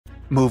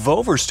Move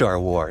over, Star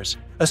Wars!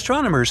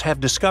 Astronomers have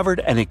discovered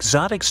an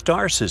exotic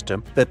star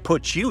system that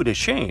puts you to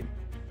shame.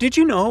 Did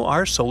you know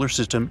our solar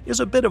system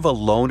is a bit of a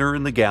loner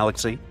in the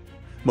galaxy?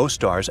 Most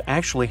stars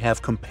actually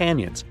have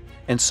companions,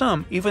 and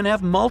some even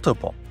have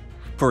multiple.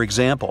 For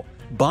example,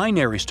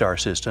 binary star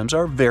systems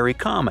are very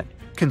common,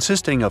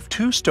 consisting of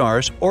two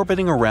stars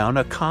orbiting around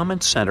a common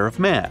center of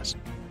mass.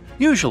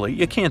 Usually,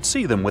 you can't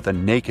see them with a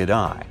naked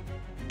eye.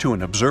 To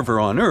an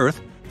observer on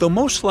Earth, they'll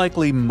most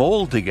likely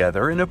mold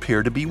together and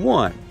appear to be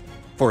one.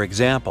 For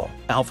example,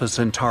 Alpha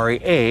Centauri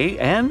A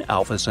and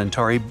Alpha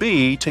Centauri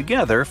B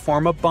together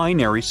form a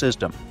binary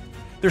system.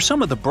 They're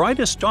some of the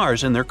brightest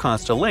stars in their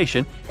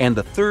constellation and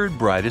the third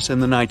brightest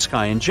in the night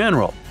sky in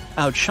general,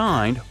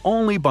 outshined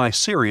only by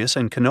Sirius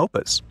and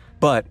Canopus.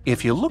 But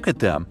if you look at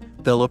them,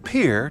 they'll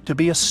appear to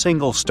be a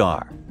single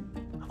star.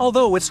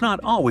 Although it's not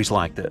always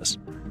like this.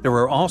 There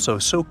are also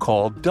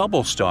so-called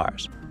double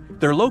stars.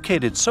 They're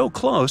located so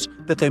close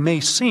that they may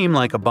seem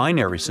like a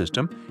binary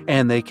system,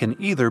 and they can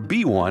either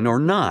be one or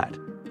not.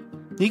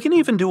 You can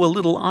even do a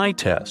little eye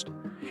test.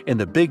 In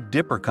the Big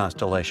Dipper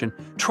constellation,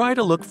 try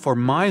to look for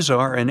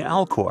Mizar and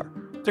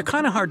Alcor. They're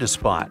kind of hard to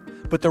spot,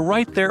 but they're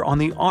right there on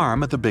the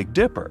arm of the Big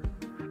Dipper.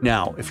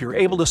 Now, if you're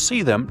able to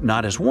see them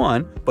not as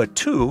one, but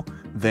two,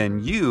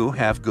 then you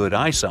have good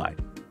eyesight.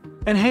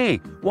 And hey,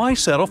 why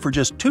settle for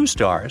just two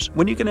stars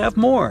when you can have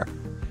more?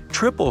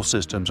 Triple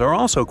systems are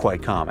also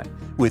quite common,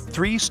 with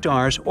three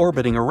stars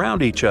orbiting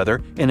around each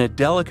other in a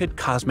delicate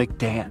cosmic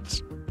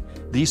dance.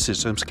 These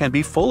systems can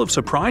be full of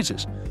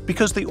surprises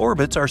because the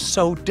orbits are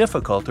so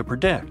difficult to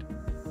predict.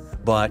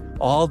 But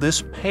all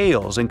this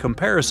pales in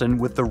comparison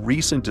with the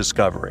recent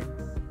discovery.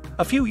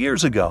 A few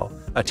years ago,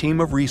 a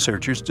team of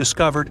researchers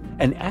discovered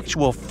an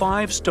actual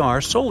five-star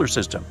solar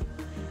system.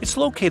 It's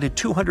located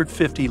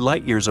 250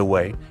 light-years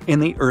away in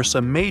the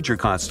Ursa Major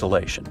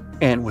constellation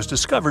and was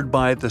discovered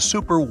by the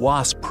Super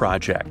WASP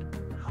project.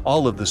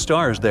 All of the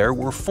stars there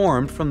were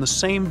formed from the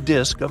same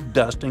disk of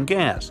dust and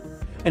gas,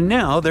 and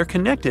now they're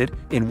connected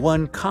in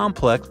one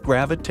complex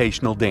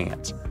gravitational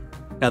dance.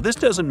 Now, this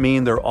doesn't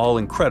mean they're all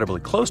incredibly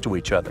close to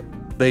each other.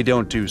 They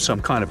don't do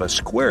some kind of a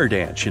square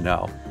dance, you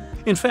know.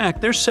 In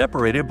fact, they're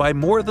separated by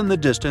more than the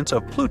distance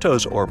of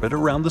Pluto's orbit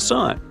around the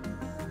Sun.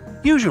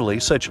 Usually,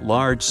 such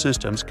large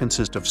systems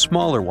consist of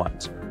smaller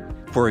ones.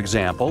 For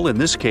example, in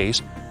this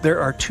case,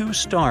 there are two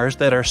stars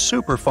that are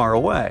super far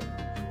away,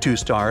 two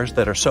stars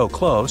that are so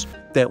close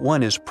that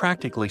one is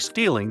practically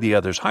stealing the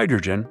other's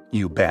hydrogen,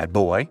 you bad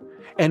boy,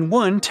 and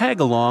one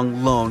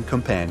tag-along lone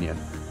companion.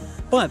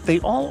 But they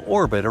all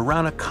orbit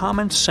around a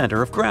common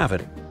center of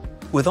gravity.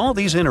 With all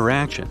these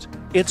interactions,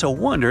 it's a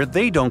wonder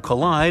they don't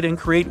collide and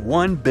create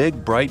one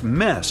big bright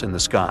mess in the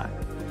sky.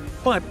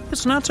 But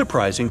it's not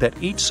surprising that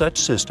each such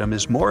system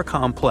is more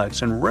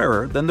complex and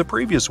rarer than the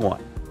previous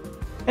one.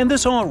 And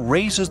this all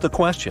raises the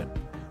question,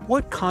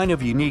 what kind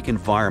of unique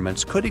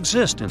environments could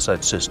exist in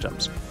such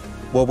systems?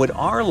 What would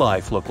our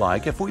life look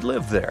like if we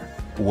lived there?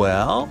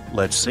 Well,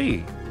 let's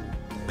see.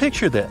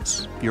 Picture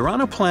this. You're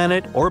on a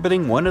planet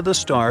orbiting one of the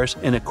stars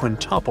in a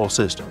quintuple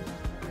system.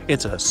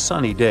 It's a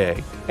sunny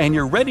day, and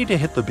you're ready to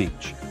hit the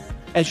beach.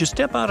 As you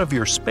step out of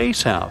your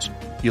space house,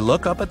 you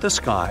look up at the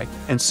sky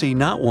and see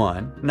not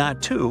one,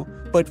 not two,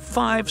 but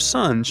five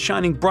suns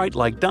shining bright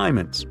like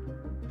diamonds.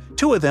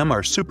 Two of them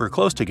are super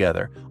close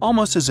together,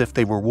 almost as if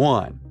they were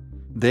one.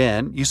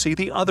 Then you see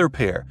the other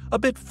pair, a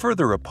bit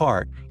further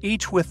apart,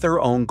 each with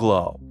their own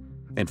glow.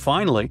 And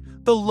finally,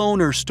 the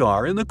loner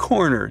star in the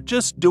corner,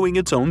 just doing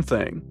its own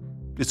thing.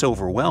 It's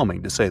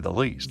overwhelming, to say the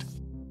least.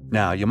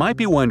 Now, you might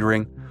be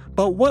wondering,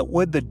 but what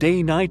would the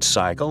day-night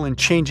cycle and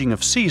changing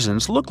of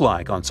seasons look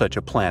like on such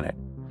a planet?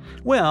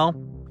 Well,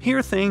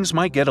 here things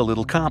might get a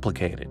little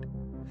complicated.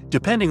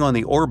 Depending on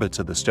the orbits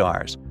of the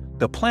stars,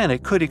 the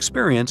planet could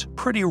experience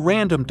pretty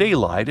random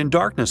daylight and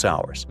darkness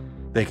hours.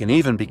 They can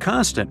even be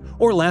constant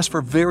or last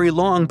for very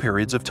long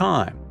periods of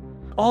time.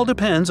 All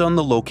depends on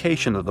the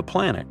location of the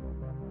planet.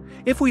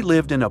 If we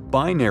lived in a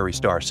binary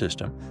star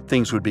system,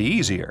 things would be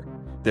easier.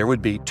 There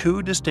would be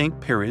two distinct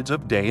periods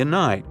of day and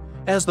night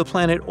as the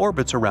planet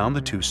orbits around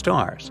the two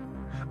stars.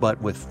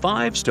 But with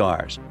five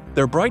stars,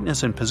 their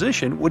brightness and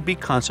position would be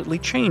constantly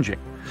changing,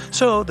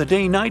 so the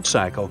day-night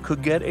cycle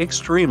could get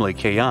extremely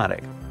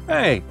chaotic.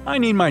 Hey, I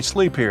need my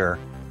sleep here.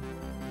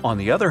 On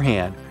the other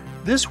hand,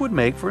 this would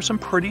make for some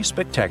pretty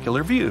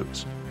spectacular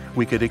views.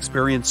 We could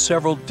experience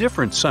several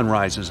different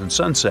sunrises and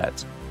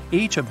sunsets,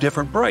 each of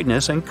different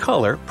brightness and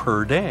color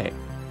per day.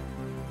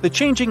 The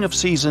changing of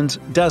seasons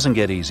doesn't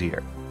get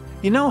easier.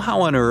 You know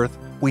how on Earth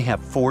we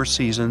have 4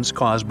 seasons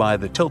caused by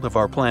the tilt of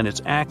our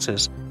planet's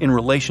axis in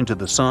relation to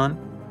the Sun?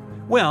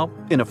 Well,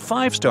 in a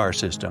 5-star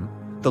system,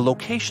 the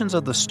locations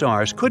of the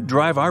stars could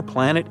drive our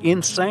planet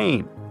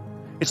insane.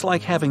 It's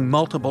like having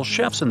multiple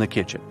chefs in the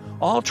kitchen,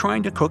 all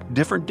trying to cook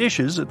different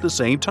dishes at the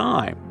same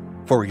time.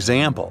 For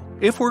example,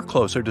 if we're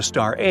closer to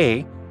star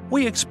A,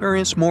 we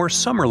experience more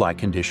summer-like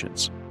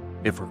conditions.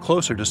 If we're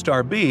closer to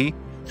star B,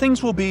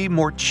 things will be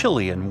more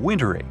chilly and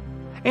wintry.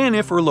 And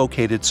if we're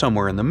located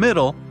somewhere in the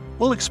middle,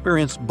 we'll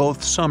experience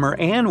both summer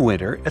and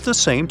winter at the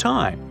same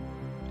time.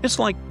 It's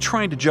like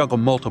trying to juggle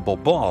multiple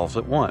balls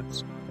at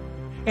once.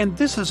 And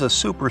this is a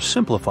super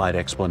simplified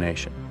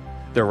explanation.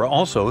 There are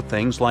also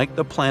things like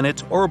the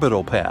planet's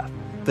orbital path,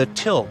 the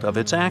tilt of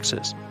its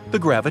axis, the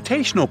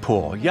gravitational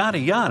pull, yada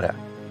yada.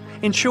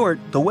 In short,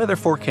 the weather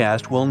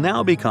forecast will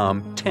now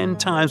become 10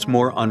 times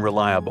more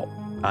unreliable.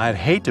 I'd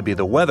hate to be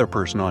the weather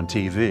person on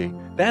TV.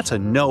 That's a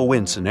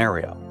no-win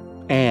scenario.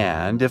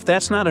 And if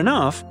that's not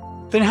enough,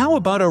 then how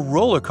about a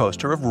roller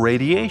coaster of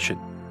radiation?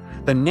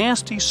 The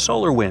nasty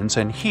solar winds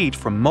and heat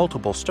from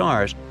multiple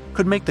stars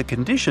could make the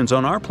conditions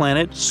on our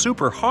planet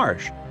super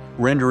harsh,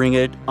 rendering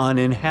it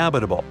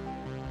uninhabitable.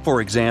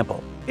 For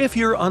example, if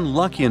you're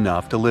unlucky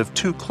enough to live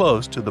too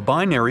close to the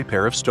binary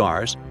pair of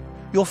stars,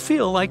 you'll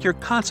feel like you're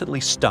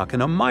constantly stuck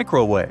in a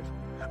microwave.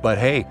 But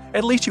hey,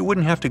 at least you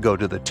wouldn't have to go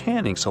to the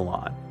tanning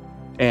salon.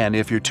 And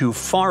if you're too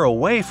far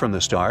away from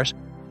the stars,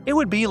 it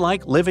would be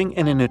like living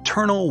in an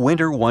eternal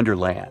winter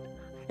wonderland.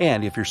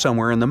 And if you're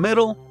somewhere in the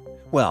middle,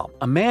 well,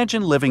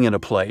 imagine living in a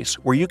place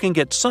where you can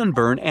get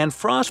sunburn and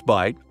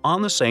frostbite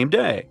on the same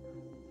day.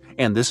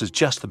 And this is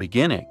just the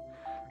beginning.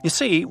 You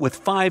see, with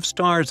 5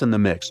 stars in the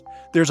mix,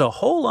 there's a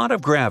whole lot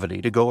of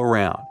gravity to go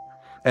around.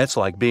 That's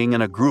like being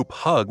in a group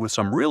hug with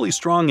some really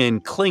strong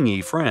and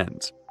clingy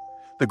friends.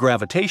 The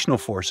gravitational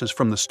forces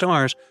from the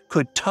stars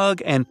could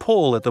tug and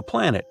pull at the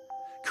planet,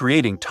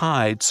 creating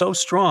tides so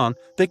strong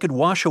they could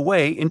wash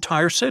away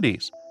entire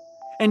cities.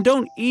 And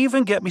don't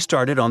even get me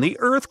started on the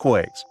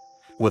earthquakes.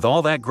 With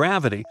all that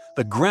gravity,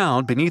 the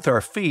ground beneath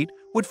our feet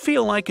would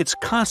feel like it's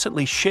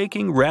constantly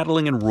shaking,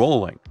 rattling, and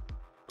rolling.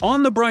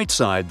 On the bright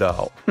side,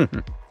 though,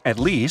 at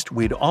least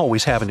we'd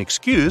always have an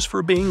excuse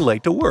for being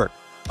late to work.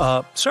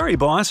 Sorry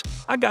boss,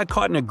 I got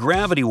caught in a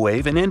gravity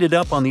wave and ended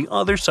up on the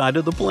other side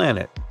of the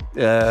planet.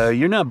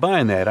 You're not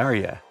buying that, are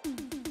you?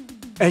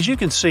 As you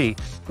can see,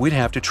 we'd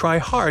have to try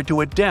hard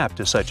to adapt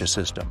to such a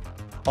system.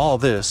 All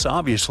this,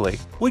 obviously,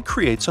 would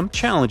create some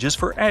challenges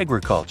for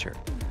agriculture.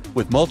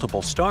 With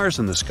multiple stars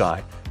in the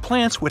sky,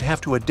 plants would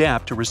have to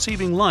adapt to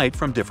receiving light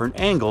from different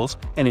angles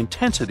and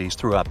intensities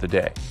throughout the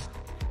day.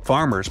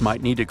 Farmers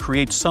might need to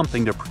create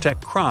something to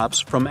protect crops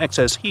from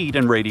excess heat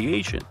and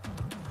radiation.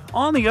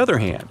 On the other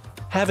hand,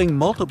 having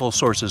multiple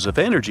sources of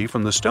energy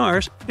from the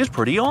stars is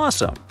pretty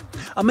awesome.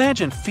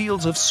 Imagine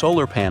fields of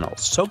solar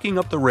panels soaking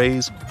up the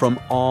rays from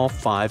all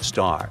 5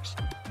 stars.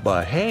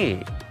 But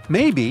hey,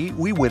 maybe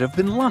we would have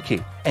been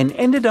lucky and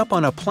ended up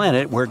on a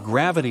planet where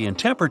gravity and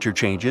temperature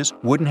changes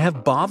wouldn't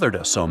have bothered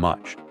us so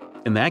much.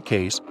 In that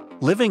case,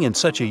 living in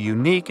such a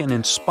unique and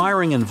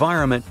inspiring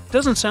environment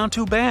doesn't sound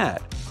too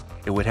bad.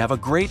 It would have a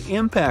great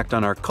impact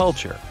on our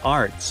culture,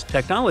 arts,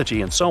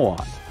 technology, and so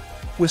on.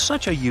 With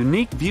such a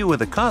unique view of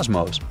the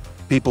cosmos,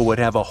 people would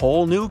have a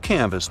whole new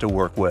canvas to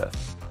work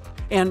with.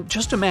 And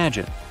just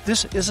imagine,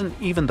 this isn't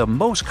even the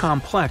most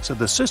complex of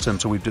the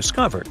systems we've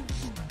discovered.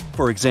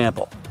 For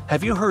example,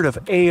 have you heard of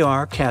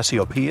AR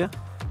Cassiopeia?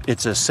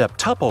 It's a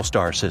septuple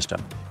star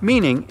system,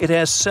 meaning it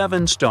has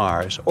 7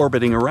 stars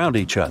orbiting around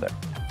each other.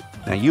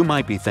 Now you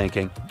might be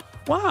thinking,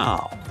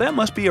 wow, that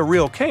must be a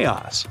real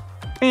chaos.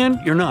 And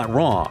you're not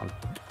wrong.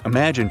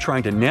 Imagine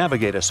trying to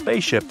navigate a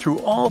spaceship through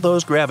all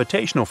those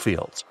gravitational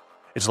fields.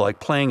 It's like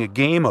playing a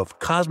game of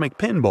cosmic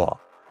pinball.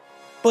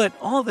 But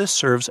all this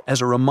serves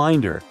as a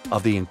reminder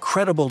of the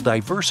incredible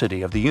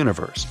diversity of the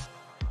universe.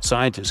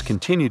 Scientists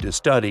continue to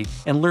study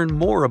and learn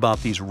more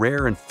about these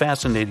rare and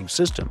fascinating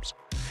systems.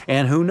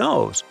 And who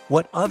knows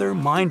what other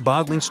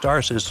mind-boggling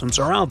star systems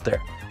are out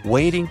there,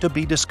 waiting to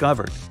be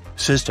discovered.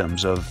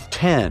 Systems of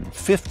 10,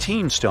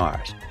 15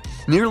 stars.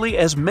 Nearly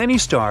as many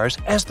stars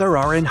as there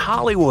are in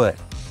Hollywood.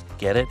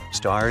 Get it?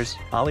 Stars,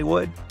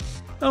 Hollywood?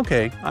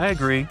 Okay, I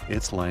agree,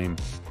 it's lame.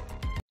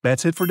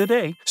 That's it for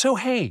today. So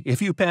hey,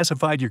 if you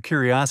pacified your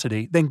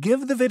curiosity, then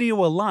give the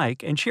video a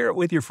like and share it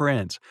with your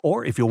friends.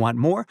 Or if you want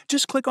more,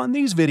 just click on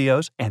these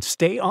videos and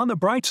stay on the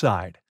bright side.